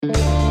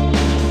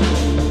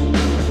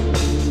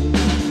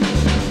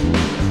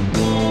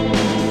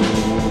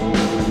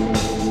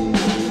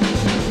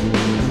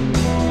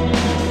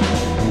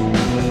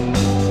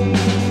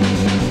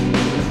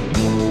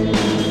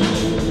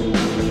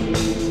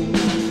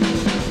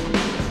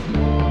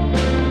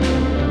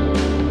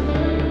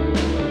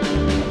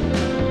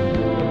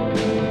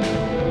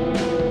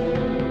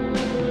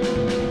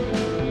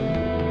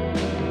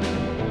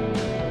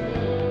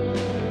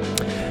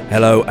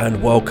Hello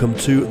and welcome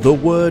to The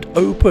Word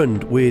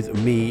Opened with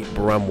me,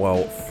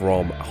 Bramwell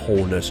from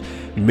Wholeness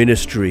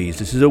Ministries.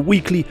 This is a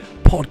weekly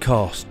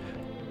podcast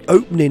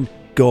opening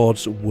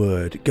God's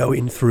Word,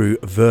 going through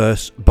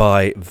verse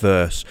by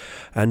verse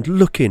and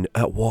looking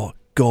at what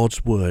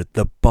God's Word,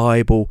 the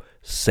Bible,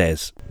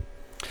 says.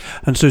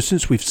 And so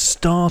since we've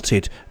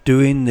started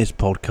doing this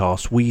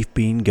podcast, we've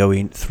been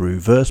going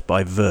through verse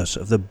by verse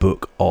of the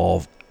book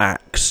of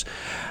Acts.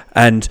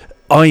 And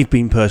I've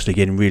been personally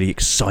getting really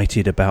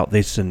excited about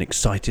this and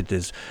excited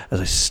as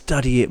I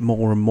study it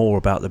more and more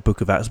about the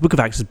book of Acts. The book of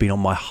Acts has been on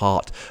my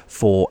heart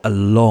for a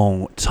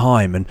long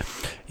time, and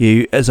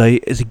as I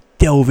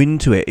delve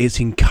into it, it's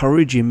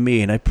encouraging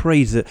me, and I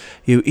pray that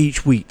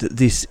each week that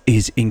this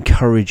is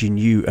encouraging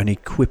you and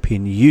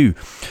equipping you.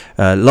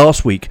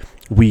 Last week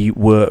we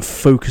were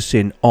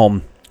focusing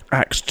on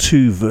Acts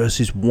 2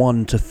 verses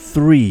 1 to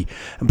 3,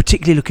 and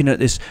particularly looking at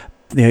this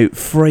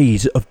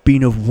phrase of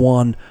being of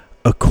one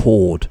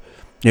accord.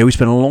 We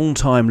spent a long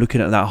time looking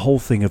at that whole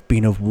thing of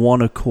being of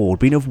one accord,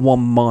 being of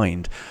one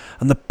mind,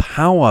 and the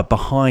power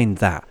behind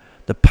that,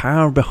 the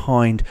power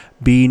behind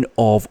being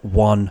of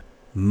one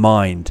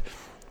mind.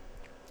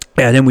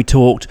 And then we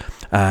talked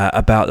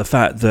about the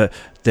fact that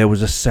there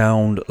was a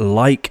sound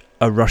like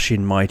a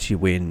rushing mighty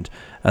wind,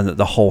 and that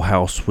the whole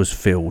house was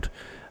filled,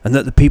 and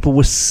that the people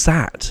were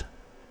sat.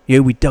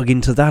 We dug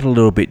into that a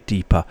little bit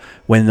deeper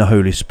when the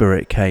Holy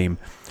Spirit came.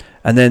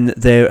 And then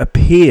there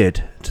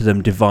appeared to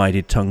them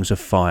divided tongues of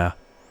fire.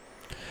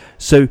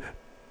 So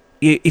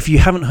if you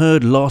haven't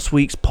heard last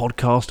week's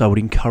podcast, I would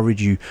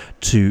encourage you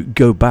to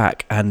go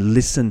back and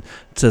listen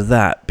to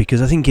that,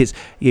 because I think it's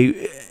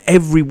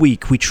every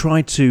week we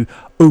try to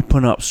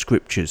open up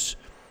scriptures.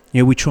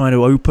 We try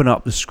to open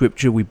up the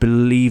scripture. We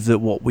believe that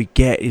what we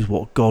get is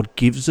what God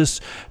gives us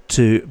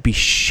to be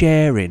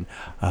sharing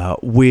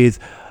with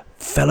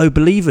fellow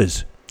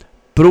believers.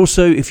 But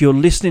also, if you're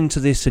listening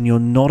to this and you're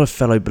not a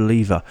fellow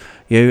believer,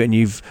 and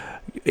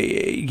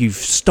you've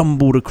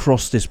stumbled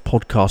across this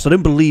podcast, I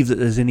don't believe that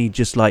there's any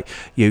just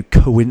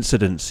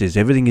coincidences.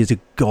 Everything is a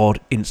God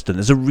instant.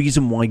 There's a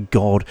reason why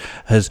God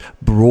has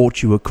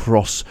brought you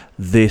across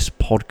this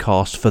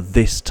podcast for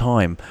this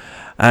time.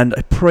 And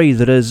I pray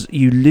that as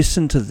you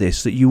listen to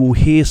this, that you will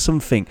hear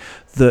something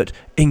that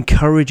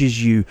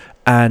encourages you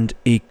and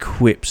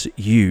equips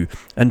you.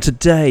 And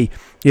today,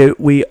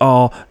 we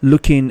are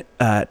looking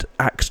at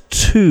Acts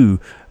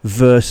 2,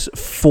 verse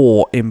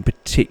 4 in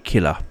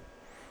particular.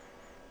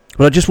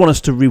 But I just want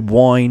us to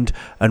rewind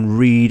and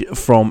read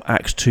from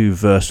Acts 2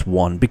 verse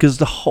 1, because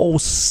the whole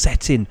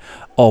setting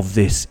of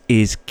this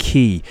is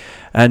key.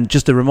 And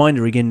just a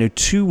reminder again,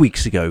 2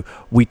 weeks ago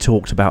we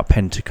talked about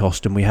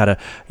Pentecost, and we had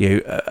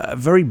a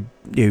very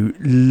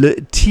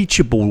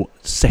teachable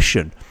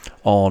session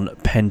on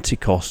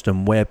Pentecost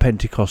and where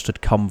Pentecost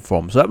had come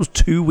from. So that was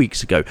 2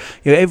 weeks ago.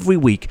 Every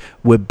week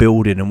we're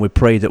building, and we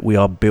pray that we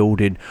are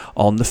building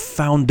on the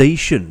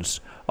foundations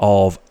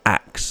of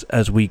Acts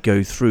as we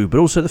go through, but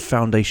also the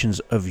foundations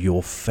of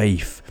your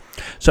faith.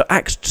 So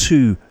Acts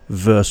 2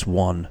 verse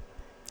 1.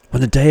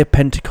 When the day of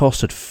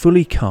Pentecost had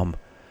fully come,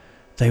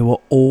 they were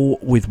all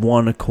with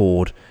one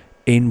accord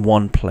in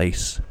one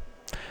place.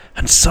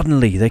 And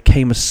suddenly there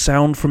came a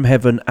sound from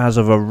heaven as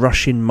of a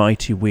rushing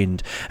mighty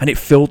wind, and it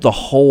filled the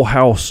whole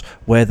house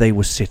where they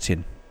were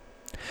sitting.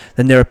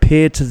 Then there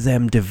appeared to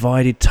them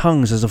divided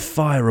tongues as of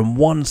fire, and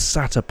one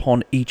sat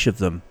upon each of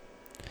them.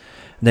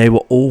 They were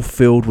all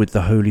filled with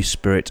the Holy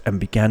Spirit and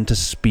began to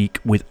speak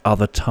with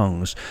other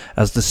tongues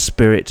as the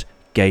Spirit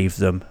gave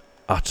them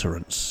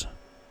utterance.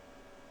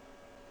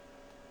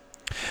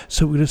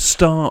 So we're going to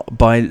start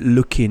by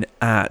looking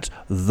at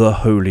the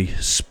Holy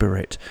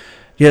Spirit.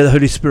 The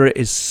Holy Spirit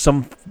is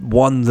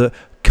someone that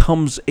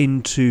comes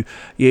into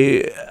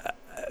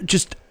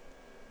just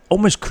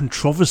almost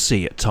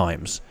controversy at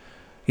times.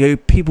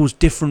 People's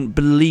different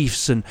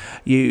beliefs and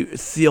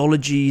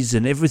theologies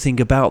and everything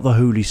about the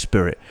Holy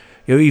Spirit.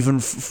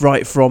 Even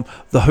right from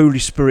the Holy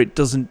Spirit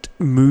doesn't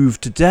move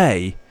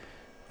today,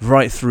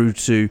 right through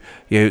to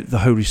the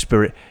Holy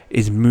Spirit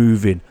is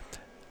moving.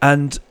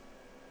 And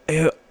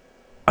I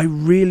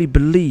really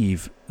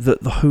believe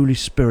that the Holy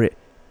Spirit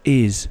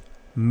is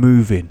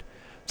moving.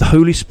 The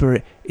Holy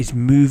Spirit is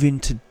moving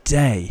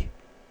today.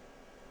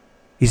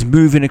 He's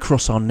moving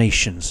across our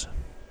nations.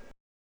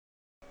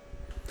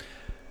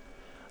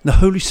 The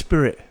Holy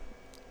Spirit,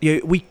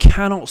 we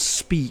cannot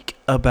speak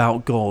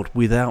about God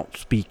without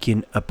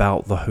speaking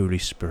about the Holy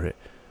Spirit.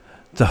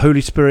 The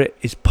Holy Spirit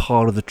is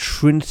part of the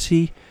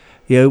Trinity.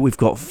 We've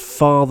got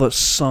Father,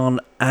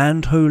 Son,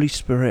 and Holy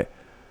Spirit.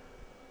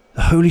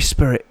 The Holy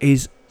Spirit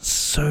is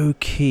so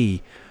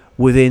key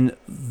within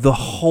the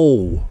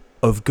whole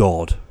of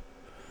God.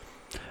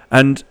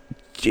 And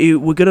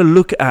we're going to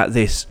look at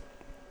this.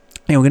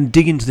 We're going to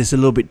dig into this a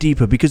little bit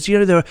deeper, because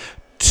there are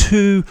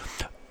two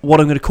what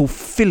I'm going to call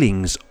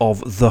fillings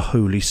of the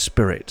Holy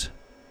Spirit.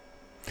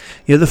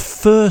 The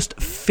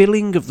first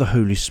filling of the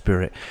Holy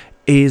Spirit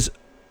is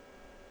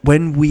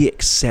when we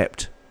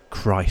accept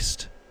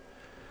Christ.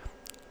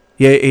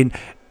 In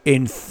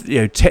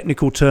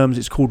technical terms,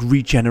 it's called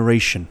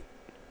regeneration.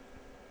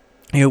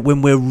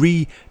 When we're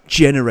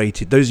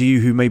regenerated, those of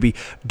you who may be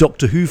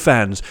Doctor Who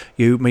fans,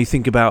 you may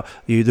think about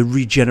the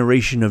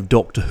regeneration of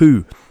Doctor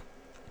Who.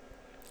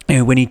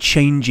 When he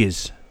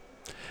changes,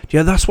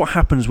 that's what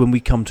happens when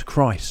we come to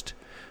Christ.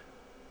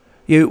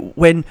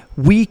 When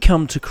we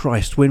come to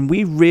Christ, when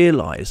we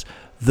realise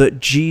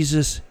that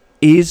Jesus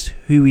is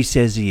who he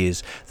says he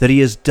is, that he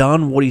has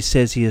done what he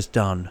says he has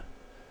done,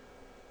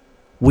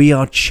 we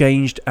are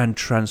changed and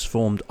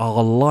transformed.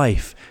 Our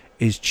life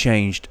is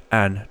changed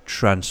and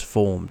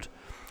transformed.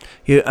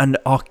 And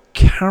our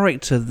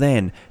character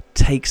then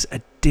takes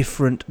a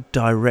different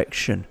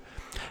direction.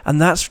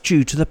 And that's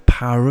due to the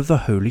power of the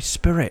Holy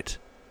Spirit.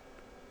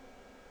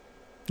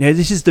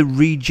 This is the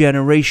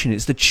regeneration.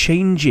 It's the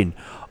changing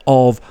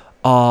of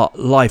our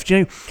life.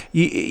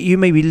 You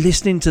may be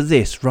listening to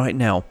this right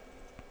now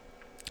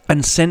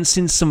and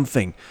sensing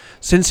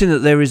that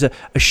there is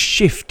a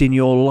shift in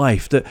your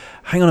life, that,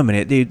 hang on a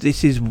minute, dude,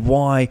 this is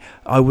why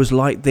I was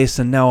like this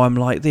and now I'm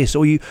like this.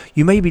 Or you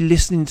may be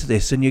listening to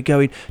this and you're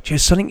going,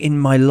 something in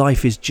my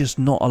life is just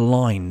not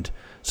aligned.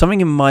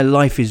 Something in my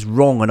life is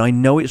wrong and I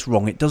know it's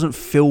wrong. It doesn't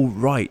feel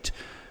right,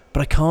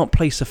 but I can't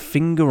place a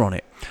finger on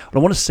it. But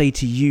I want to say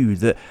to you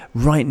that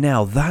right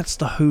now, that's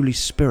the Holy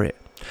Spirit.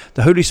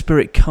 The Holy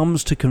Spirit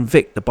comes to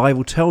convict. The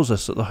Bible tells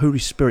us that the Holy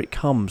Spirit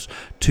comes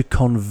to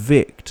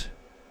convict.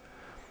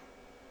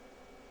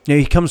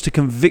 He comes to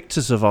convict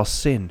us of our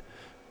sin.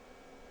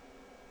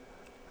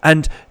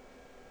 And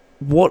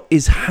what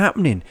is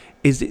happening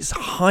is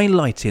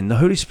the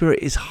Holy Spirit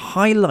is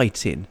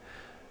highlighting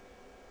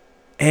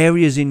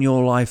areas in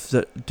your life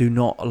that do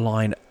not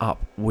line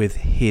up with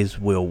his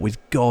will, with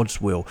God's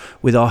will,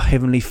 with our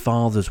Heavenly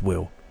Father's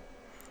will.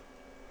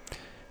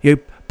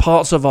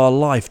 Parts of our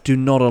life do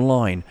not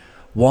align.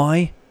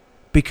 Why?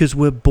 Because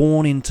we're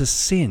born into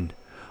sin.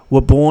 We're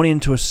born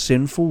into a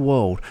sinful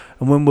world.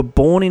 And when we're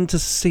born into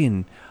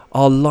sin,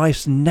 our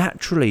lives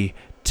naturally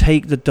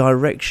take the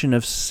direction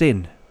of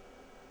sin.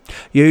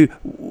 We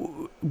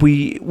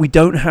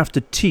don't have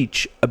to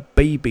teach a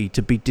baby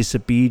to be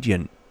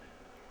disobedient.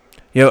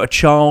 A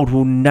child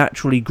will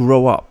naturally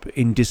grow up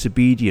in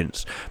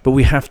disobedience, but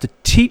we have to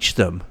teach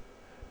them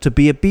to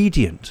be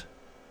obedient.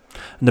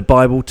 And the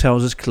Bible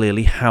tells us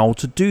clearly how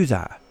to do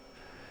that.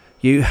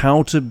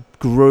 How to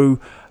grow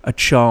a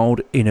child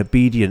in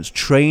obedience,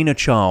 train a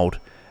child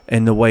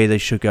in the way they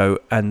should go,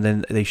 and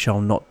then they shall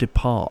not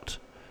depart.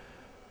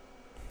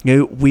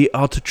 We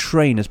are to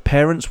train. As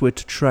parents, we're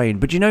to train.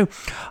 But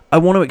I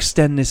want to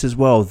extend this as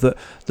well, that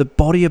the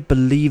body of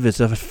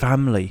believers are a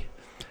family.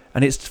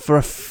 And it's for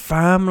a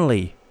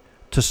family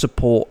to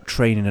support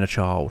training in a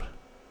child.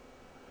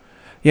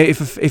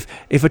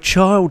 If a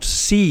child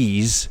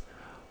sees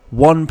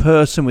one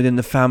person within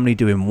the family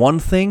doing one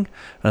thing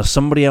and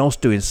somebody else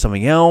doing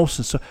something else,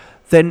 and so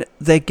then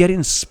they're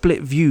getting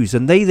split views,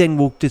 and they then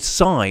will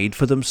decide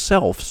for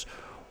themselves,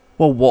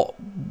 well,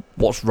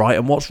 what's right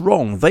and what's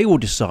wrong. They will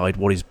decide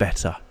what is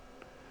better.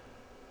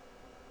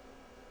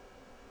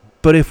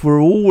 But if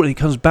we're all, it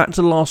comes back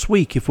to last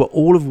week, if we're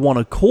all of one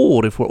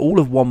accord, if we're all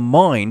of one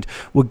mind,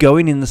 we're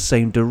going in the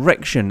same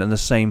direction and the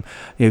same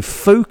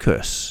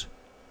focus,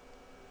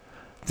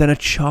 then a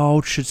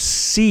child should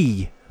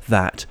see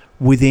that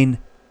within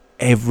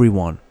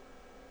everyone.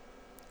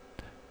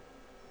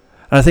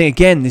 And I think,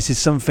 again, this is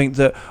something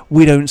that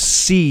we don't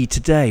see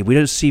today. We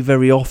don't see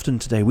very often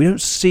today. We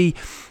don't see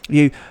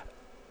a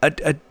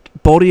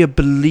body of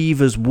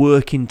believers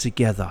working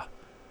together.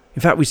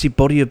 In fact, we see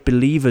body of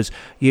believers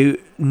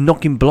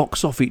knocking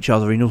blocks off each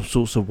other in all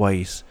sorts of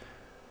ways.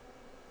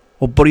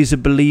 Or bodies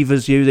of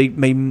believers, they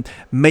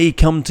may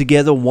come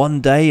together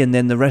one day and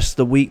then the rest of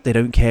the week they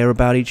don't care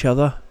about each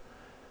other.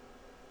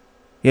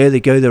 They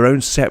go their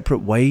own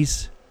separate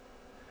ways.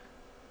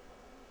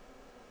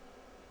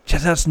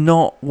 That's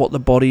not what the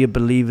body of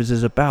believers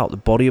is about. The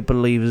body of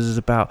believers is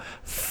about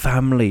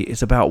family.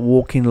 It's about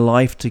walking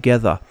life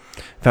together.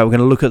 In fact, we're going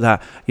to look at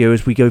that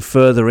as we go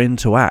further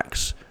into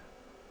Acts.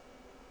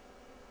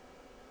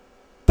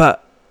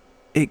 But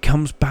it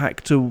comes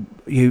back to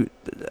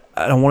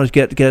I want to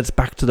get us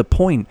back to the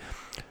point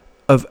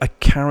of a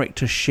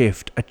character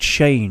shift, a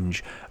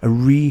change, a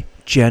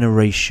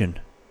regeneration.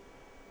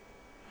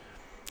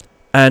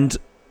 And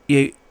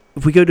if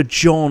we go to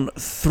John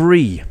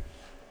 3,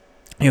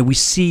 we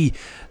see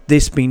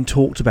this being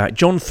talked about.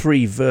 John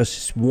 3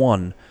 verses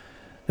 1.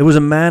 There was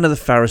a man of the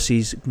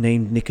Pharisees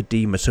named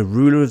Nicodemus, a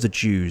ruler of the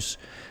Jews.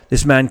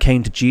 This man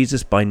came to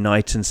Jesus by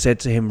night and said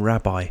to him,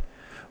 "Rabbi,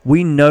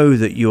 we know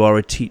that you are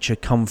a teacher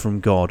come from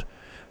God,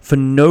 for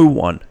no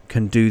one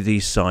can do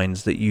these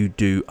signs that you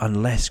do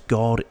unless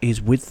God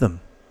is with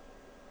them."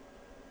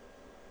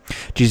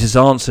 Jesus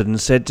answered and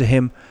said to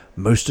him,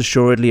 "Most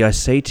assuredly I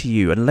say to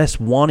you, unless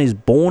one is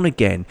born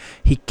again,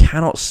 he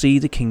cannot see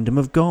the kingdom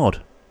of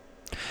God."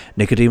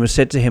 Nicodemus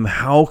said to him,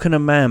 "How can a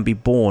man be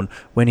born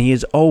when he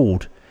is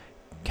old?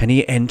 Can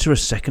he enter a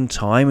second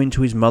time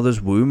into his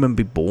mother's womb and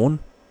be born?"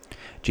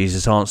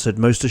 Jesus answered,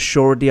 "Most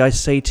assuredly I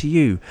say to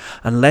you,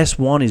 unless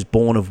one is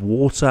born of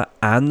water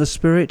and the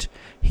Spirit,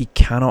 he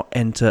cannot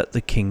enter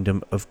the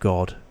kingdom of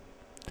God.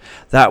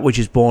 That which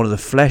is born of the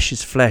flesh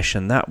is flesh,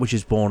 and that which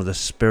is born of the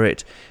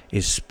Spirit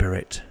is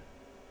spirit.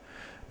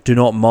 Do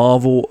not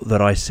marvel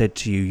that I said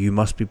to you, you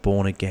must be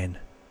born again.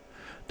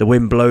 The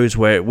wind blows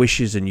where it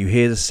wishes, and you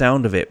hear the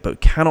sound of it,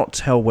 but cannot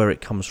tell where it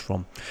comes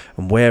from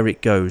and where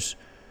it goes.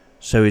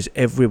 So is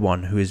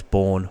everyone who is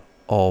born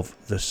of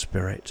the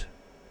Spirit.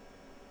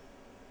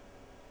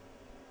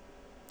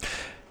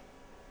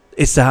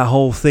 It's that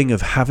whole thing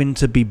of having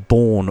to be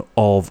born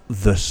of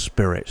the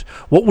Spirit.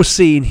 What we're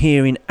seeing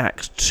here in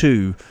Acts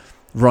 2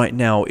 right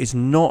now is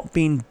not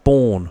being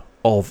born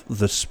of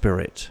the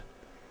Spirit.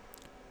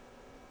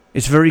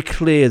 It's very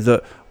clear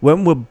that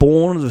when we're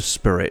born of the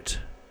Spirit,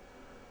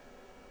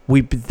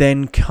 we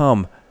then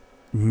come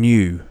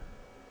new.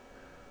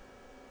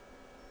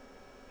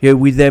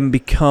 We then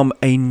become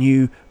a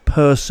new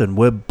person.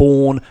 We're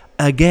born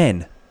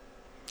again.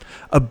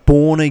 A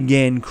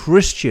born-again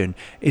Christian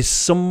is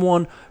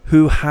someone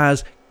who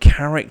has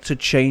character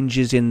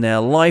changes in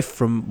their life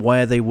from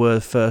where they were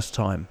the first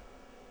time.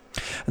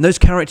 And those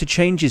character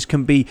changes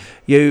can be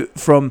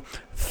from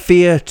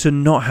fear to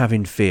not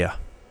having fear.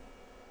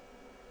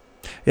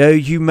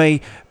 You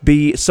may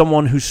be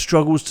someone who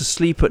struggles to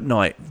sleep at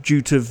night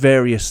due to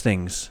various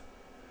things.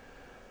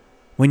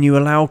 When you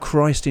allow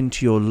Christ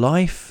into your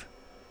life,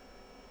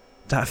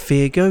 that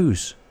fear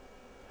goes.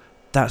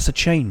 That's a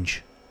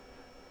change.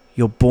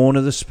 You're born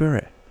of the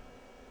Spirit.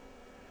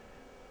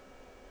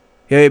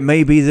 It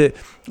may be that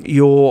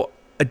you're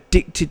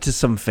addicted to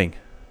something.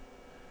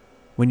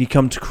 When you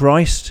come to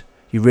Christ,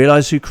 you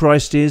realize who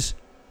Christ is.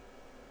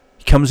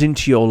 He comes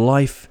into your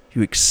life.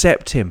 You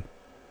accept him.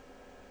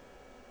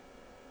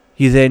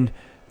 You then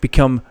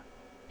become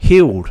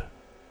healed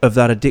of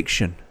that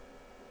addiction.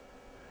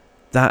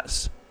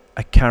 That's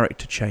a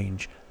character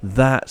change.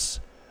 That's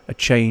a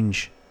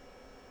change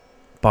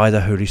by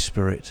the Holy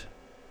Spirit.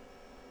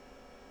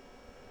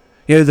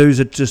 Those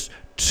are just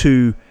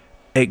two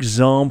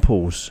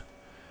examples.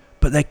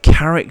 But their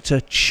character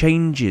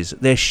changes,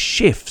 their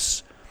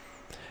shifts.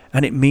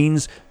 And it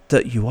means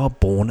that you are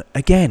born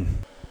again.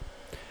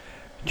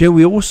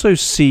 We also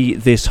see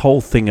this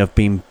whole thing of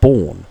being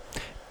born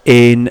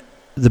in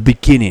the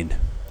beginning,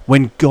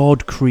 when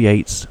God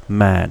creates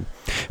man.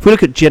 If we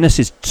look at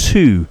Genesis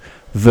 2,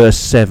 verse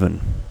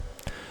 7.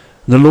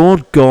 The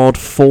Lord God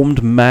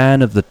formed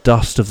man of the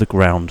dust of the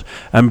ground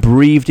and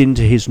breathed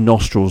into his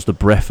nostrils the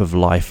breath of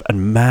life,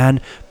 and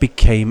man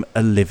became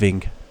a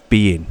living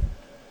being.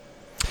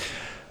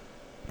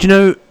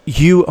 Do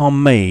you are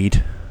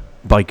made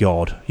by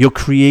God. You're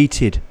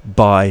created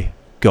by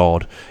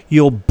God.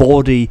 Your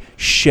body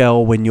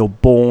shell when you're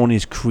born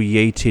is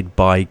created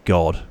by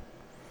God.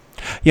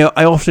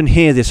 I often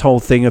hear this whole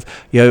thing of,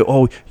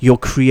 you're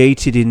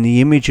created in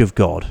the image of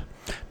God.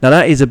 Now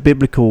that is a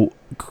biblical,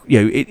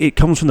 it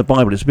comes from the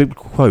Bible, it's a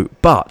biblical quote,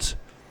 but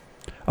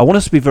I want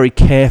us to be very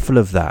careful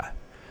of that,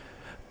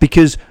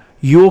 because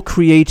you're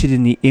created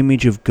in the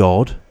image of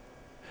God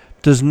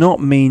does not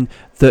mean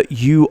that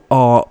you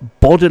are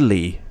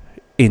bodily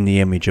in the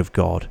image of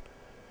God.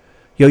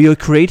 You're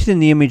created in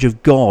the image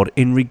of God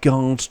in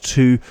regards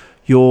to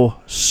your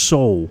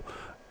soul.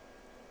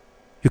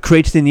 You're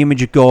created in the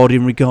image of God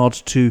in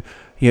regards to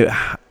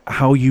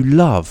how you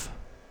love.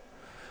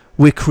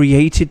 We're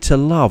created to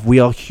love. We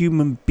are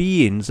human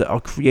beings that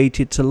are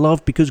created to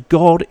love because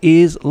God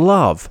is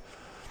love.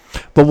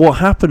 But what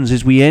happens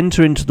is we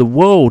enter into the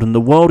world, and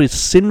the world is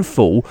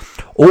sinful,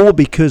 all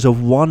because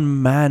of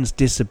one man's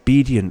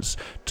disobedience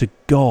to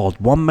God.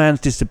 One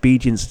man's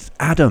disobedience to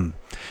Adam.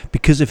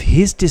 Because of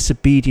his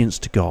disobedience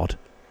to God,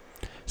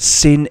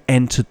 sin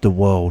entered the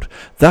world.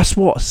 That's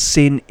what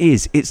sin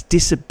is. It's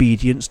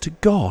disobedience to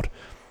God.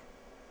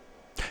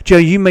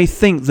 You may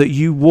think that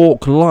you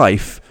walk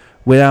life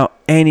without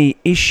any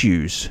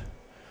issues.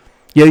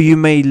 You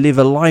may live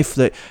a life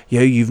that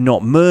you've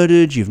not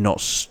murdered, you've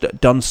not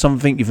done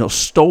something, you've not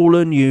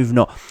stolen, you've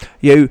not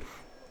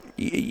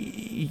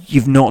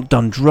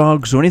done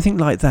drugs or anything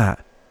like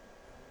that,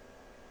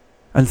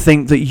 and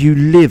think that you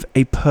live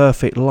a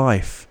perfect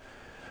life.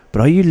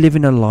 But are you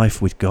living a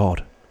life with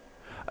God?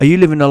 Are you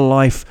living a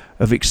life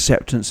of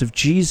acceptance of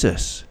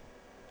Jesus?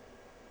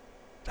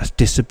 That's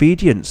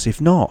disobedience, if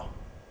not.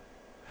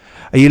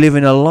 Are you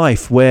living a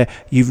life where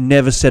you've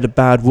never said a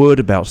bad word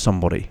about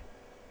somebody?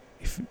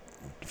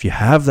 If you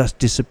have, that's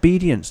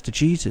disobedience to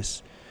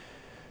Jesus.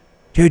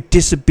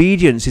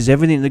 Disobedience is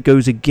everything that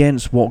goes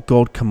against what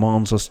God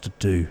commands us to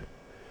do.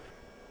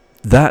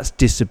 That's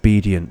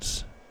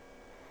disobedience.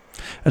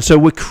 And so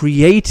we're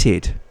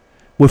created,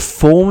 we're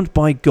formed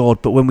by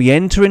God, but when we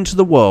enter into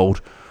the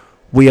world,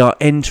 we are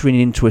entering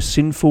into a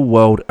sinful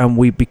world and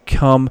we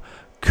become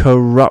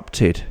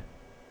corrupted.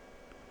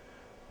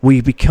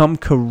 We become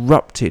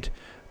corrupted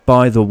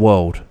by the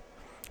world.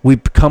 We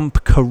become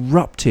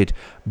corrupted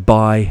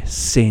by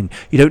sin.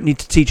 You don't need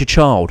to teach a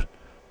child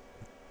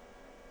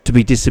to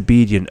be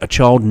disobedient. A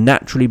child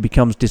naturally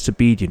becomes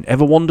disobedient.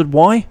 Ever wondered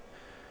why?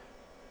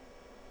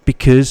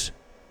 Because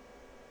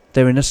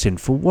they're in a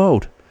sinful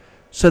world.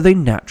 So they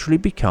naturally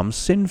become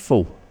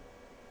sinful.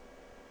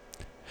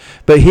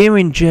 But here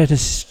in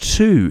Genesis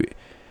 2,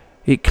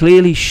 It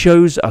clearly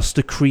shows us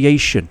the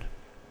creation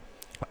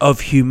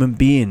of human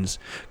beings.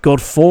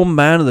 God formed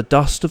man of the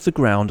dust of the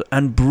ground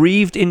and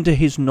breathed into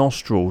his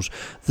nostrils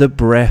the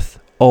breath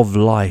of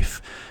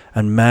life,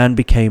 and man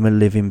became a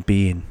living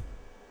being.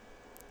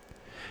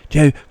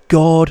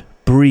 God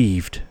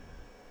breathed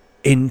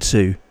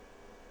into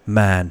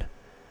man.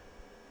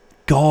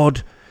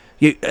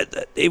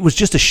 It was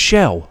just a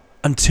shell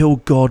until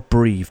God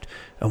breathed.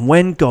 And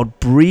when God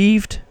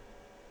breathed,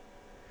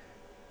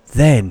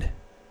 then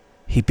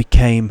he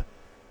became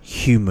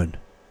human.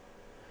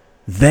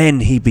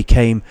 Then he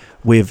became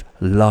with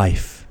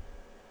life.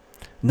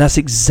 And that's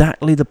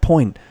exactly the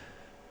point.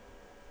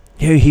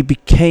 He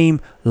became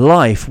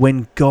life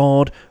when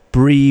God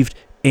breathed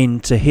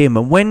into him.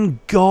 And when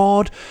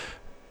God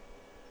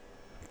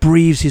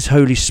breathes his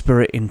Holy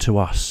Spirit into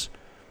us,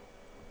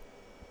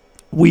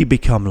 we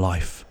become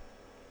life.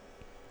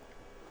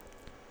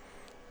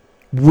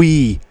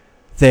 We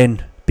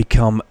then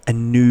become a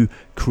new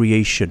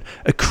creation.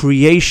 A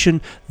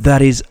creation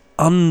that is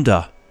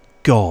under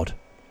God.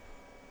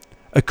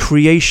 A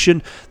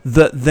creation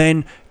that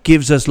then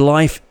gives us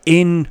life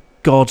in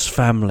God's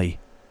family.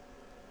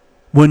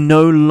 We're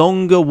no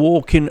longer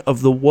walking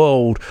of the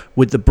world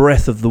with the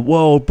breath of the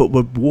world, but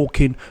we're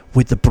walking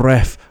with the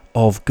breath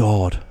of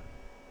God.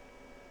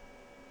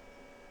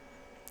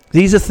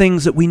 These are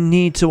things that we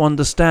need to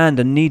understand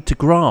and need to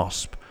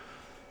grasp.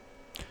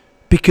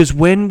 Because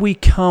when we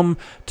come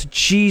to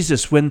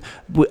Jesus, when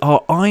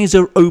our eyes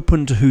are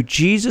open to who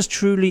Jesus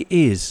truly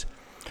is,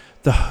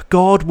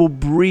 God will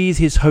breathe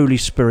his Holy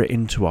Spirit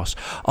into us.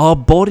 Our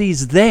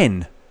bodies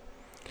then,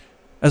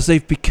 as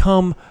they've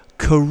become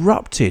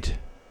corrupted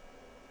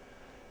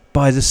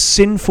by the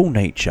sinful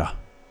nature,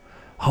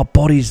 our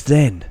bodies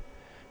then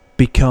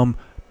become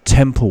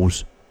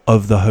temples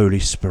of the Holy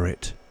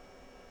Spirit.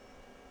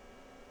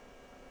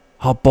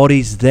 Our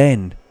bodies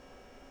then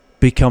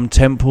become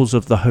temples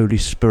of the Holy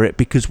Spirit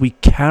because we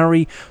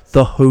carry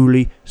the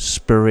Holy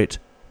Spirit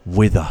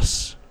with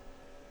us.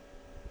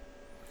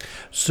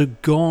 So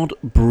God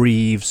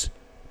breathes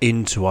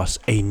into us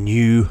a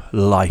new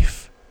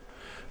life.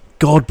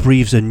 God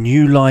breathes a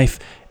new life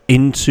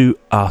into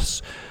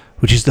us,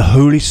 which is the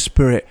Holy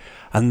Spirit,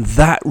 and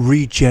that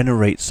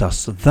regenerates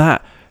us.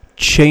 That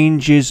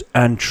changes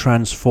and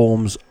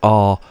transforms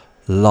our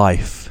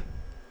life.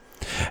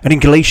 And in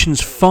Galatians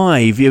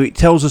 5, it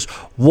tells us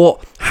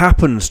what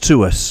happens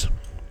to us.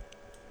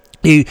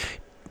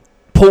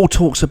 Paul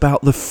talks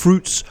about the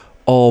fruits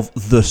of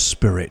the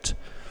Spirit.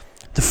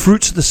 The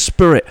fruits of the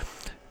Spirit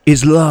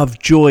is love,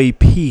 joy,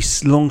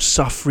 peace,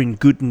 long-suffering,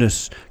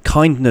 goodness,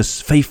 kindness,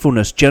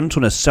 faithfulness,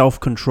 gentleness,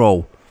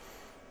 self-control.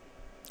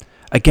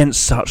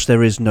 Against such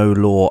there is no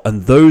law,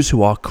 and those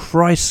who are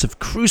Christ's have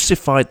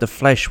crucified the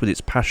flesh with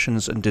its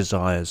passions and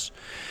desires.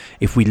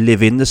 If we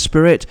live in the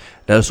Spirit,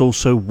 let us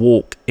also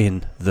walk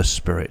in the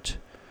Spirit.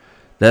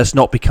 Let us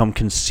not become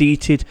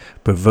conceited,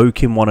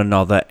 provoking one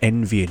another,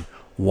 envying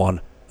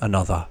one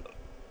another.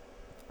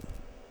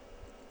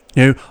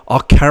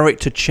 Our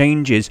character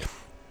changes,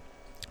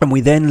 and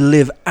we then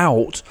live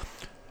out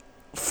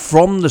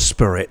from the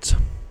Spirit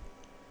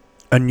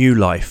a new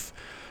life.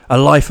 A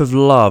life of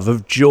love,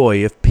 of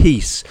joy, of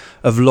peace,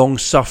 of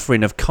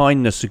long-suffering, of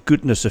kindness, of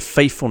goodness, of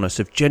faithfulness,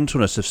 of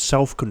gentleness, of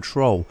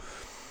self-control.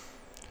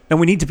 And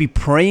we need to be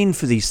praying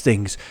for these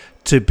things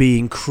to be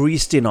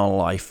increased in our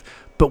life.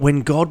 But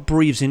when God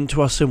breathes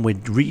into us and we're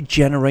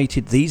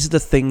regenerated, these are the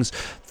things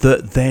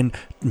that then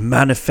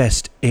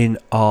manifest in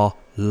our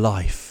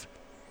life.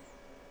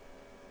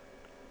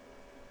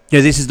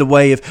 This is the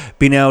way of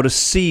being able to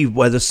see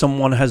whether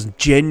someone has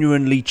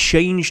genuinely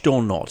changed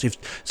or not. If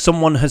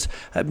someone has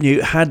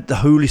had the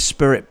Holy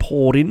Spirit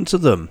poured into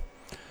them.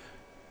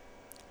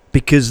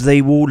 Because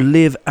they will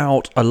live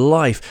out a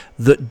life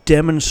that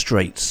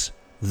demonstrates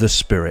the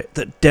Spirit,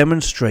 that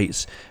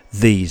demonstrates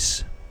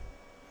these.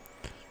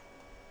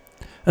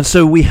 And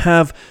so we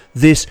have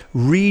this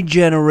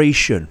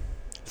regeneration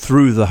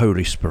through the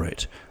Holy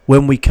Spirit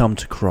when we come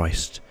to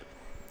Christ.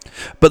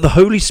 But the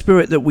Holy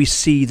Spirit that we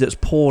see that's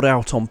poured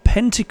out on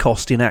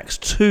Pentecost in Acts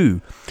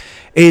 2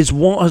 is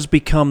what has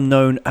become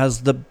known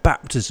as the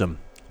baptism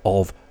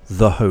of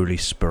the Holy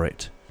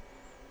Spirit.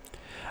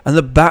 And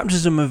the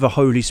baptism of the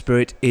Holy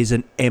Spirit is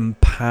an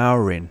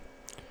empowering.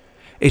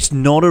 It's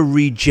not a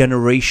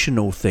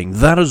regenerational thing.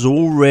 That has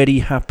already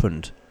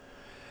happened.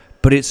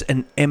 But it's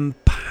an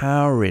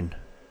empowering.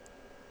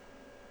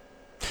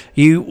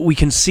 We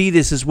can see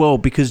this as well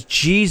because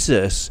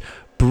Jesus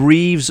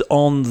breathes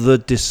on the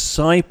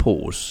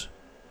disciples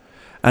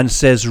and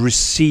says,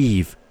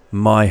 receive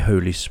my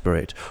Holy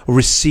Spirit. Or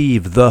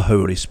receive the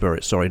Holy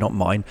Spirit. Sorry, not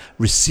mine.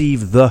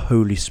 Receive the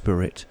Holy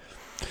Spirit.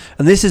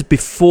 And this is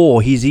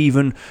before he's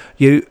even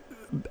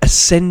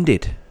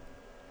ascended.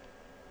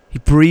 He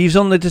breathes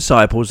on the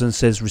disciples and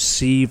says,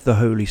 receive the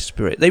Holy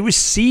Spirit. They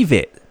receive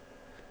it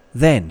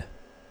then.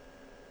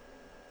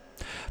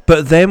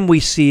 But then we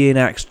see in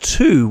Acts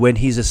 2, when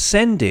he's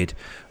ascended,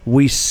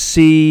 we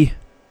see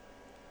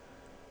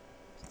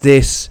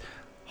this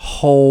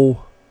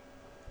whole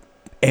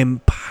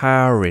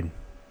empowering.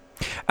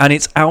 And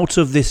it's out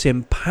of this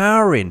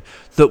empowering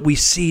that we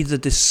see the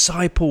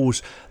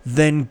disciples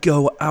then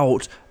go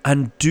out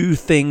and do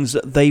things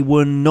that they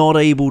were not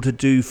able to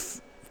do.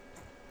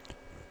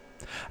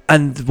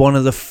 And one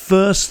of the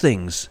first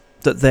things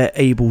that they're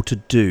able to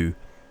do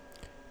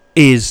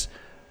is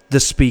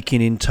the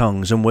speaking in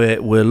tongues. And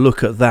we'll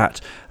look at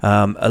that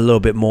a little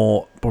bit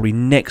more probably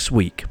next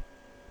week.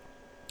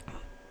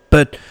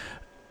 But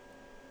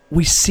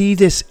we see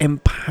this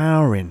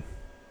empowering.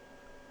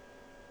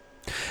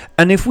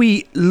 And if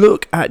we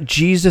look at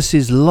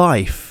Jesus'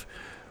 life,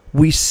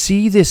 we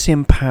see this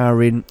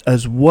empowering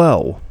as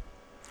well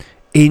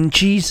in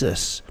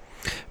Jesus.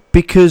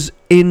 Because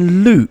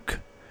in Luke,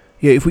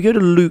 if we go to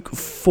Luke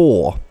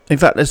 4, in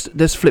fact,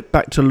 let's flip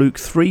back to Luke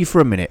 3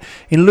 for a minute.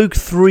 In Luke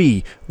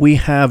 3, we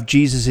have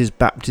Jesus'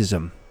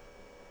 baptism.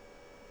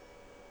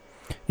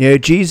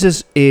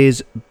 Jesus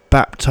is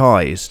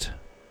baptized.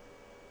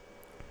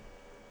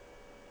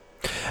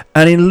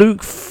 And in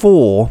Luke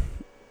 4,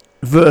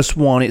 verse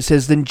 1, it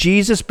says, "Then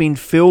Jesus, being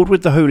filled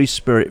with the Holy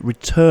Spirit,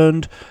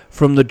 returned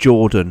from the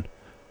Jordan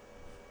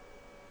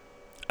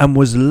and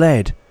was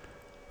led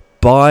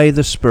by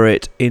the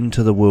Spirit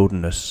into the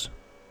wilderness,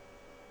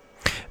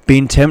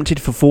 being tempted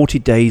for 40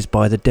 days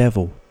by the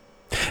devil.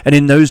 And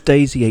in those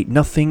days he ate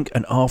nothing,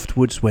 and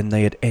afterwards, when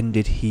they had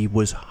ended, he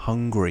was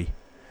hungry."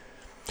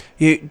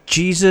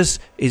 Jesus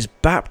is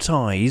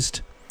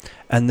baptized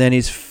and then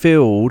is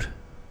filled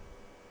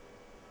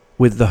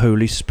with the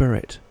Holy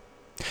Spirit.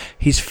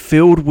 He's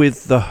filled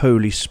with the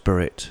Holy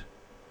Spirit.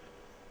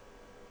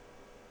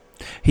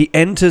 He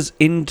enters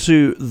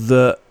into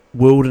the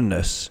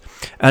wilderness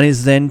and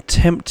is then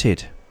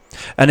tempted.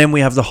 And then we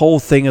have the whole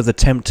thing of the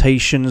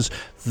temptations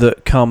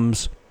that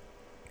comes.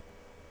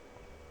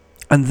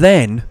 And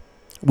then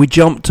we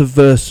jump to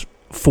verse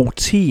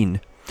 14,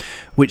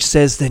 which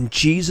says, "Then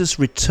Jesus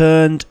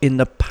returned in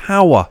the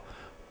power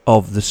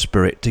of the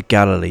Spirit to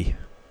Galilee.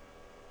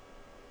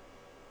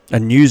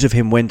 And news of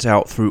him went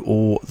out through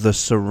all the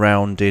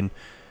surrounding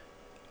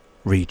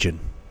region."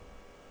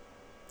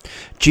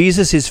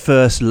 Jesus is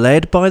first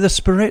led by the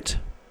Spirit,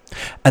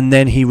 and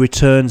then he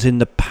returns in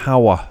the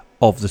power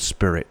of the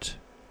Spirit.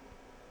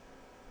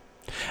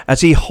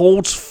 As he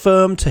holds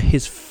firm to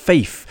his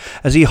faith,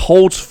 as he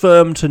holds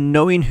firm to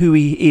knowing who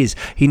he is,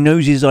 he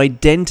knows his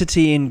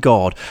identity in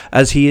God.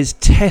 As he is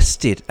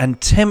tested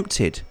and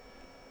tempted,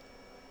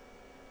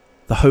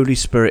 the Holy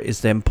Spirit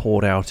is then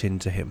poured out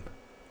into him.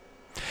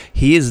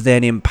 He is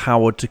then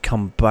empowered to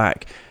come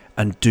back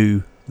and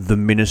do the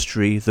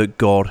ministry that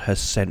God has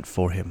sent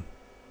for him.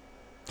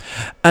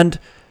 And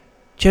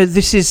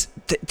this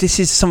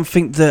is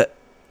something that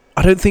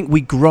I don't think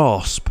we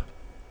grasp.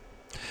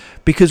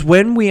 Because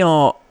when we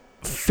are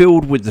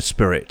filled with the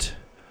Spirit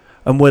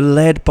and we're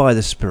led by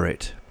the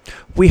Spirit,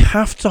 we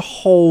have to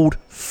hold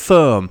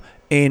firm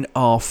in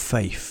our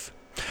faith.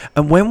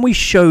 And when we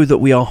show that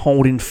we are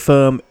holding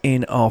firm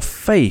in our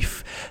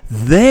faith,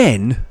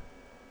 then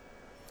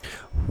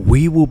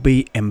we will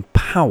be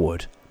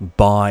empowered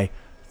by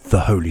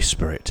the Holy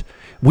Spirit.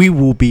 We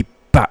will be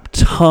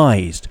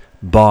baptized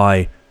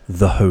by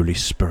the Holy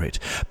Spirit.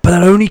 But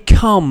that only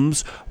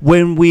comes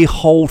when we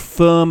hold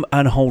firm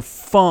and hold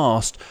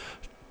fast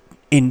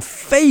in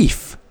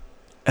faith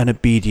and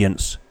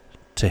obedience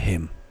to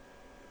him.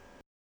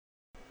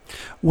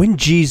 When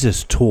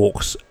Jesus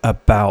talks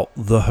about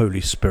the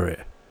Holy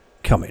Spirit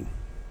coming,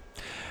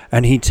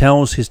 and he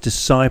tells his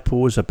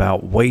disciples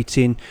about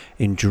waiting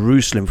in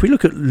Jerusalem. If we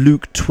look at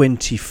Luke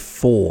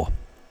 24,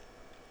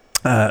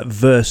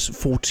 verse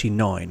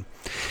 49,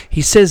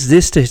 he says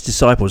this to his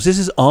disciples. This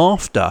is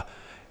after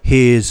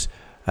his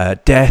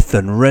death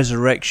and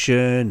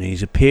resurrection.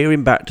 He's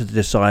appearing back to the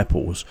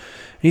disciples.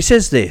 And he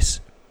says this,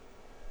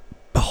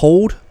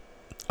 "Behold,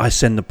 I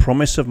send the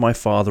promise of my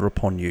Father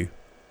upon you.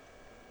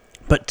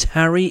 But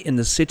tarry in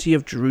the city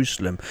of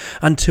Jerusalem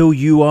until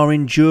you are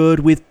endued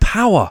with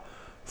power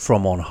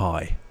from on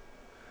high."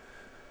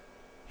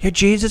 Yet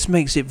Jesus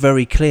makes it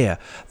very clear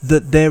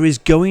that there is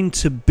going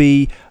to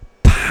be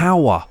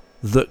power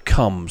that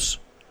comes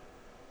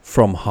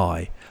from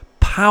high,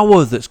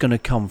 power that's going to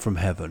come from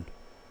heaven.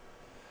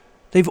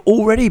 They've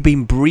already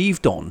been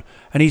breathed on,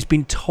 and he's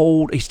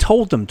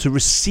told them to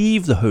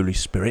receive the Holy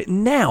Spirit.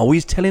 Now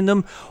he's telling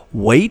them,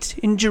 wait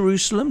in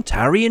Jerusalem,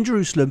 tarry in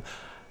Jerusalem,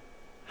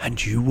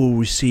 and you will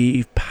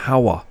receive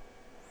power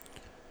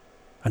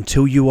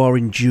until you are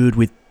endued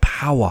with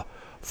power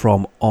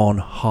from on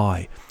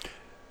high.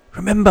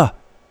 Remember,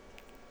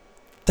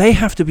 they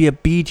have to be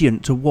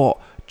obedient to what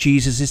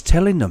Jesus is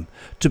telling them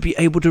to be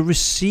able to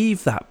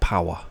receive that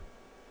power.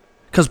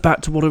 Comes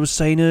back to what I was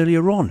saying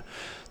earlier on,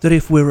 that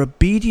if we're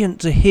obedient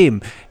to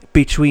him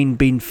between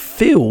being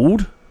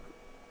filled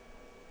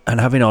and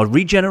having our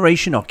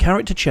regeneration, our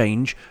character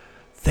change,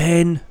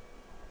 then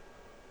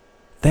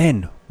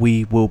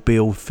we will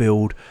be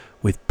filled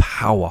with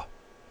power,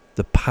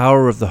 the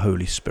power of the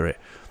Holy Spirit,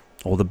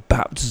 or the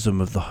baptism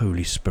of the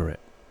Holy Spirit.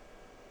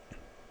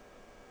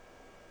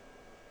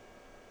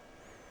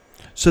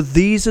 So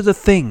these are the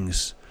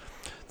things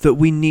that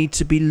we need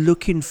to be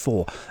looking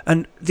for.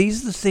 And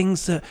these are the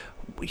things that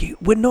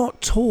we're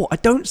not taught. I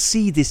don't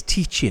see this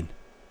teaching.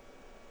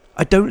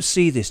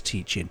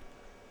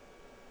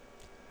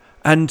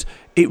 And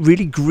it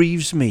really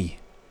grieves me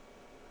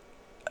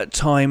at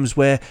times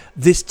where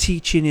this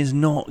teaching is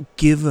not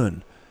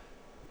given.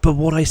 But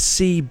what I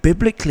see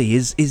biblically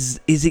is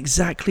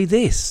exactly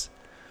this.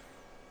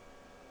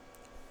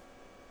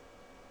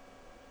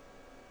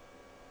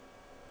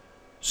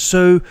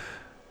 So,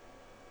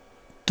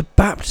 the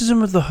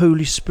baptism of the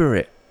Holy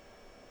Spirit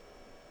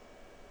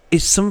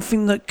is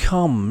something that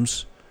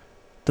comes.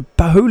 The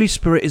Holy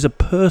Spirit is a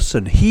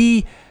person.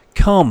 He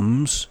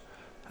comes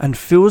and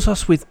fills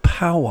us with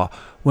power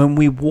when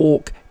we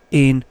walk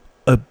in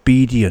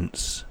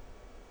obedience.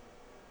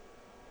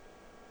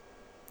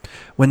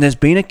 When there's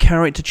been a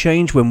character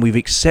change, when we've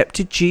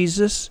accepted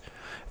Jesus,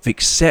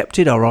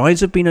 our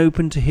eyes have been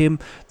opened to him,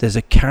 there's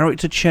a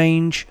character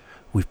change,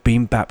 we've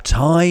been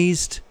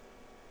baptized,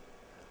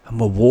 and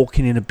we're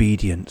walking in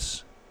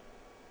obedience.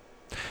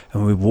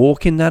 And when we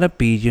walk in that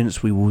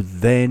obedience, we will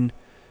then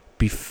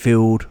be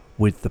filled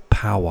with the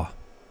power.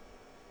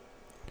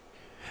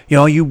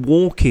 Are you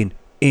walking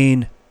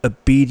in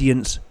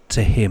obedience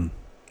to him?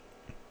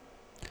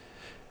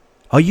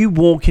 Are you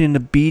walking in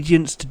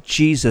obedience to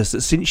Jesus,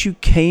 that since you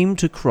came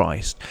to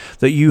Christ,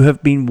 that you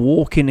have been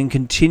walking and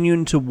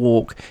continuing to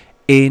walk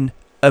in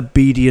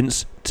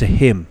obedience to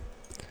him?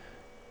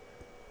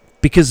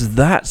 Because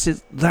that's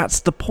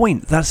the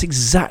point. That's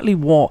exactly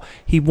what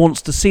he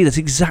wants to see. That's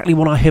exactly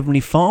what our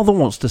Heavenly Father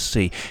wants to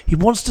see. He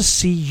wants to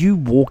see you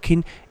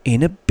walking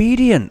in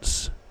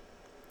obedience.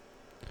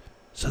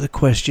 So the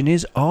question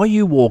is, are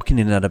you walking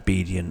in that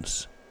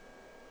obedience?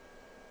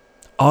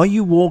 Are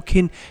you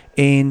walking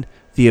in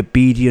the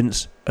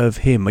obedience of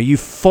him? Are you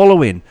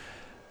following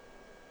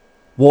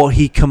what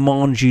he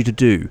commands you to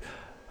do?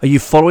 Are you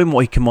following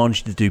what he commands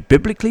you to do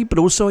biblically, but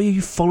also are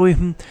you following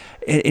him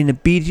in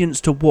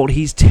obedience to what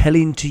he's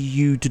telling to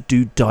you to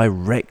do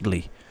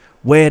directly?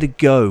 Where to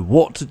go,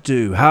 what to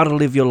do, how to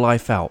live your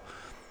life out?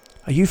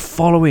 Are you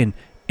following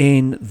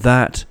in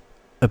that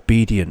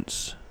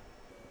obedience?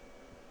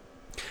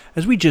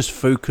 As we just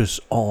focus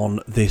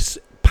on this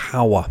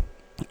power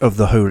of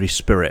the Holy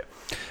Spirit,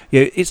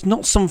 it's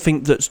not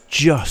something that's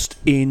just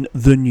in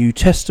the New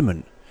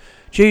Testament.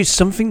 It's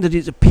something that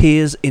it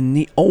appears in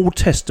the Old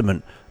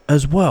Testament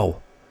as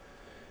well.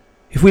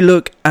 If we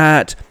look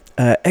at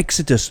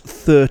Exodus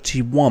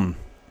 31,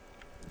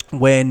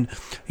 when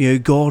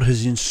God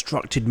has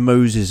instructed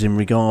Moses in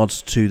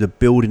regards to the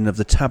building of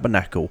the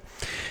tabernacle.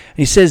 And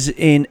he says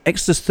in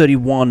Exodus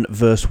 31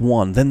 verse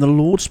 1, "Then the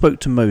Lord spoke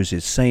to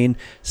Moses, saying,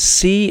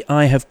 See,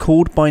 I have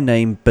called by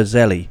name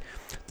Bezalel,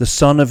 the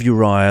son of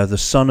Uriah, the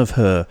son of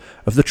Hur,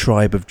 of the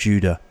tribe of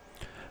Judah.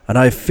 And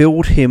I have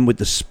filled him with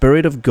the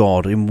Spirit of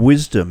God, in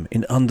wisdom,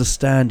 in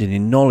understanding,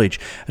 in knowledge,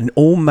 and in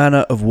all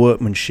manner of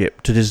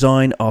workmanship, to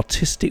design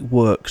artistic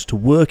works, to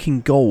work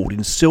in gold,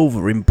 in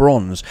silver, in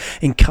bronze,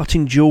 in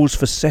cutting jewels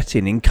for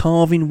setting, in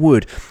carving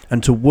wood,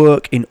 and to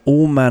work in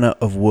all manner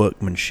of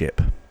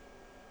workmanship."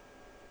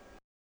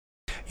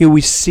 Here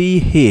we see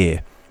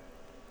here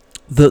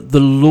that the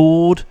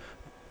Lord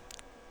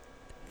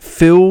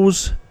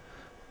fills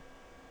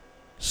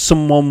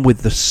someone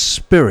with the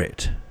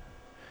Spirit.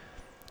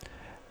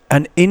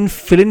 And in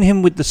filling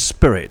him with the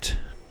Spirit,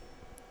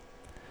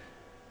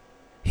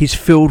 he's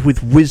filled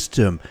with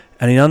wisdom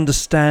and in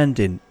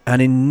understanding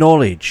and in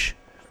knowledge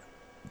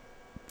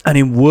and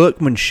in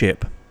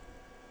workmanship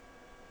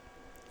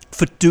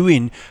for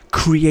doing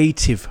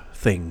creative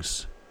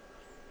things.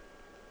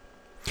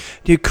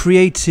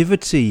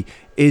 Creativity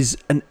is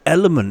an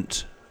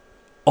element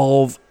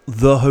of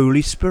the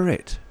Holy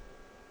Spirit.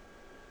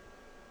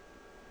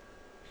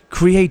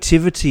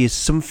 Creativity is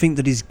something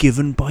that is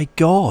given by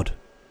God.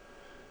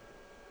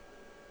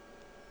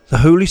 The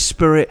Holy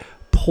Spirit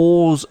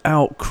pours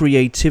out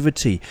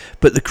creativity,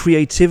 but the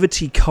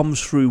creativity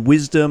comes through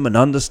wisdom and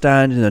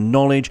understanding and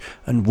knowledge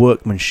and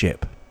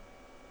workmanship.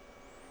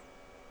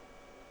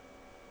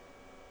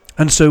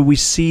 And so we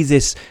see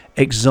this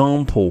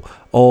example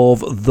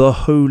of the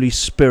Holy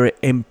Spirit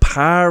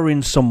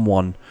empowering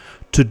someone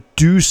to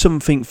do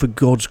something for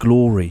God's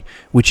glory,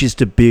 which is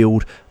to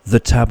build the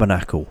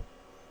tabernacle.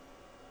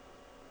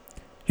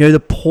 The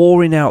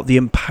pouring out, the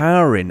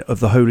empowering of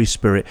the Holy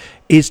Spirit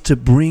is to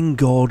bring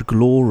God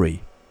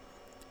glory.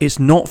 It's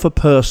not for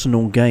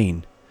personal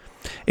gain.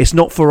 It's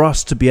not for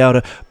us to be able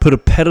to put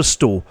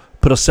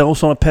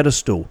ourselves on a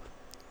pedestal.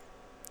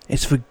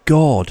 It's for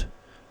God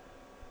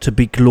to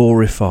be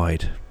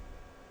glorified.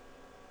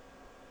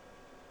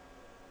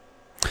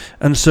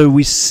 And so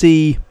we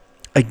see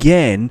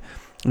again,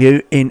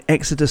 in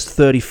Exodus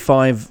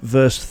 35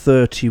 verse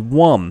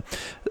 31,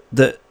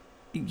 that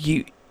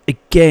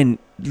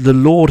the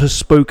Lord has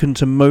spoken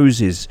to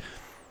Moses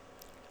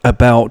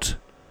about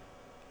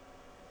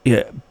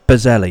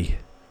Bezalel.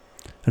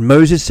 And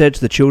Moses said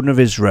to the children of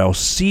Israel,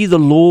 "See, the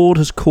Lord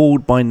has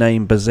called by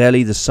name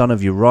Bezalel, the son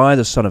of Uriah,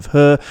 the son of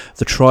Hur,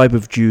 the tribe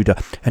of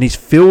Judah, and he's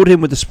filled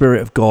him with the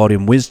Spirit of God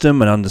in wisdom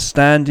and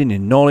understanding,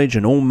 in knowledge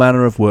and all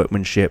manner of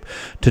workmanship,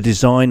 to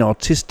design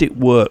artistic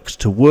works,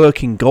 to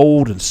work in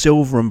gold and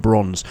silver and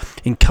bronze,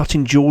 in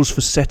cutting jewels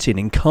for setting,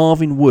 in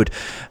carving wood,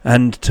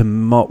 and to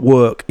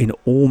work in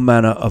all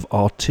manner of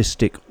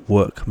artistic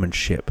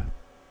workmanship.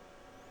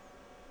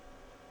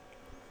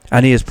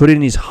 And he has put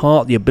in his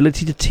heart the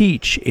ability to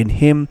teach in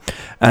him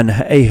and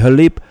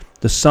Aholib,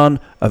 the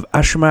son of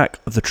Ashmach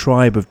of the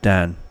tribe of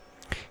Dan.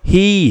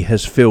 He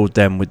has filled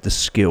them with the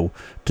skill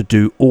to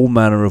do all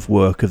manner of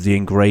work of the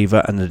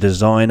engraver and the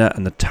designer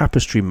and the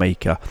tapestry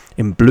maker,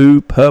 in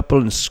blue, purple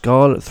and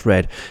scarlet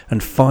thread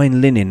and fine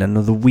linen, and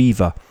of the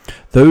weaver,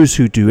 those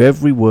who do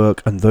every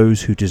work and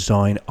those who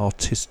design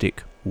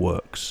artistic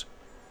works."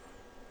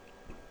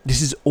 This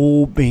has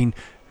all been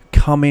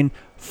coming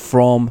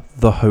from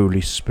the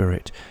Holy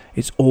Spirit.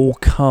 It's all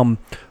come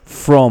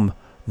from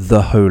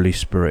the Holy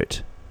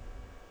Spirit.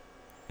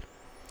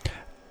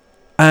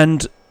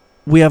 And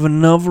we have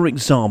another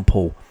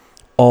example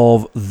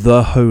of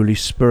the Holy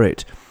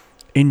Spirit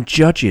in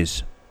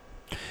Judges.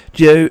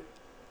 The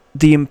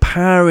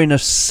empowering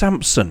of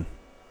Samson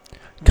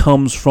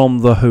comes from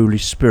the Holy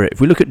Spirit.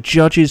 If we look at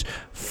Judges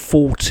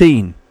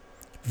 14,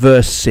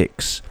 verse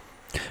 6,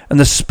 "And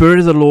the Spirit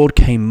of the Lord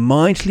came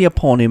mightily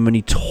upon him, and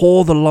he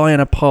tore the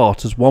lion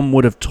apart as one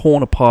would have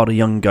torn apart a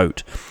young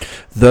goat,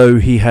 though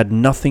he had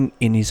nothing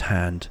in his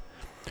hand.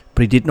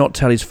 But he did not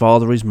tell his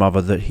father or his mother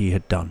that he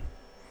had done."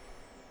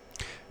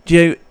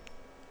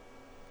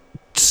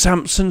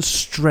 Samson's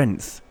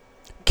strength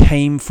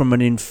came from an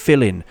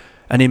infilling,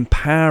 an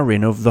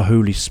empowering of the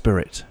Holy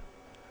Spirit.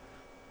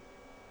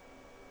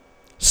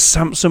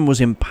 Samson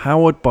was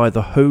empowered by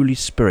the Holy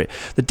Spirit.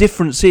 The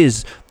difference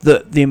is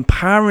that the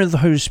empowering of the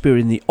Holy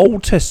Spirit in the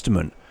Old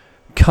Testament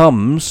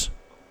comes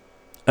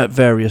at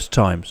various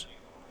times.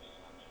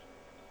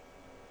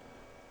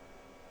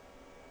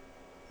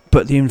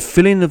 But the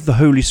infilling of the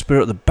Holy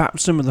Spirit, the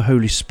baptism of the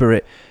Holy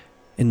Spirit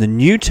in the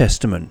New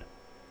Testament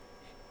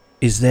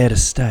is there to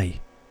stay.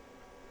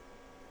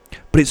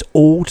 But it's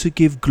all to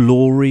give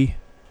glory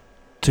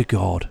to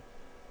God.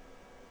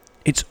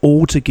 It's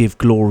all to give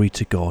glory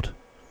to God.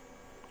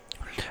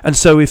 And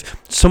so if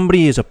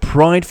somebody is a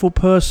prideful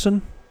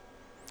person,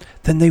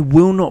 then they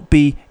will not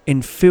be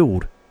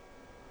infilled.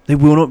 They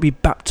will not be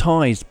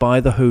baptized by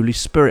the Holy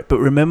Spirit. But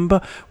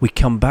remember, we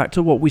come back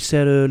to what we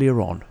said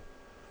earlier on.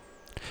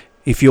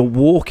 If you're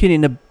walking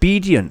in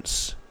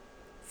obedience,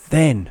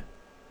 then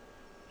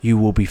you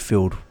will be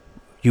filled.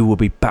 You will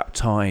be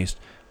baptized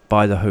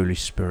by the Holy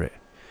Spirit.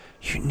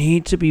 You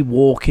need to be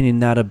walking in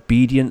that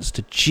obedience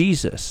to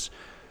Jesus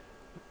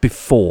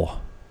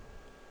before.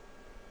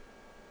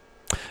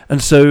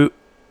 And so,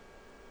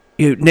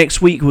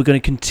 next week we're going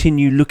to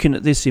continue looking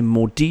at this in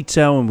more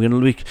detail, and we're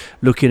going to look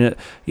looking at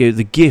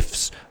the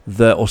gifts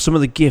or some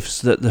of the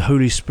gifts that the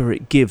Holy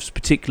Spirit gives,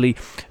 particularly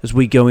as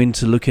we go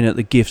into looking at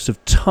the gifts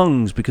of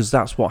tongues, because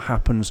that's what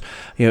happens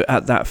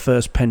at that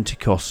first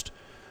Pentecost.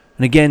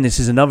 And again, this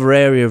is another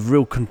area of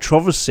real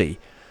controversy,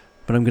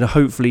 but I'm going to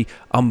hopefully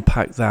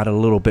unpack that a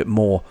little bit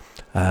more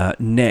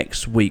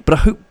next week. But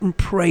I hope and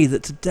pray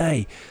that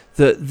today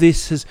that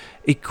this has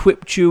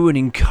equipped you and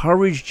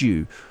encouraged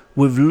you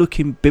with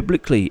looking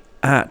biblically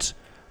at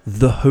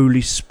the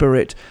Holy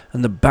Spirit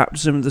and the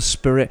baptism of the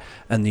Spirit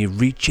and the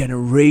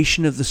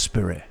regeneration of the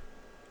Spirit.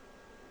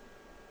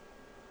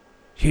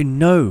 You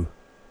know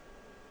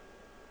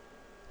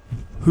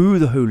who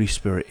the Holy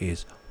Spirit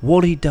is,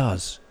 what he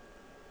does.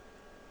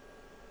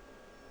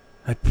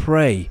 I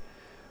pray,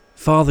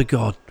 Father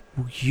God,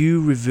 will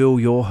you reveal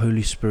your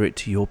Holy Spirit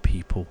to your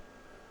people?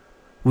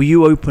 Will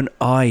you open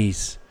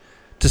eyes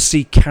to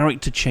see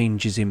character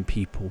changes in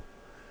people?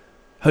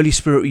 Holy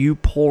Spirit, will you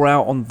pour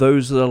out on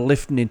those that are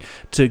listening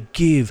to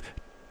give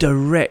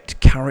direct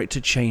character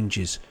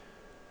changes,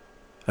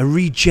 a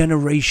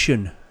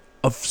regeneration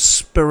of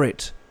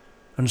spirit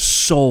and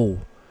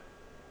soul,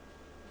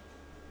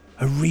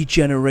 a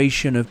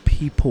regeneration of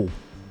people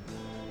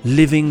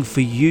living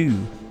for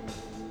you,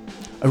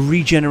 a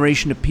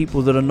regeneration of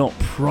people that are not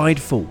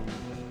prideful.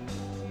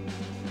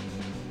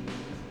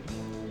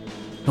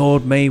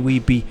 Lord, may we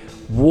be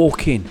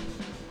walking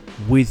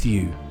with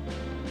you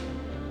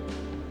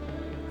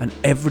and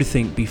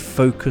everything be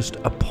focused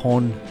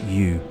upon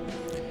you.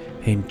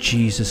 In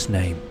Jesus'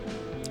 name,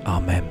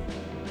 amen.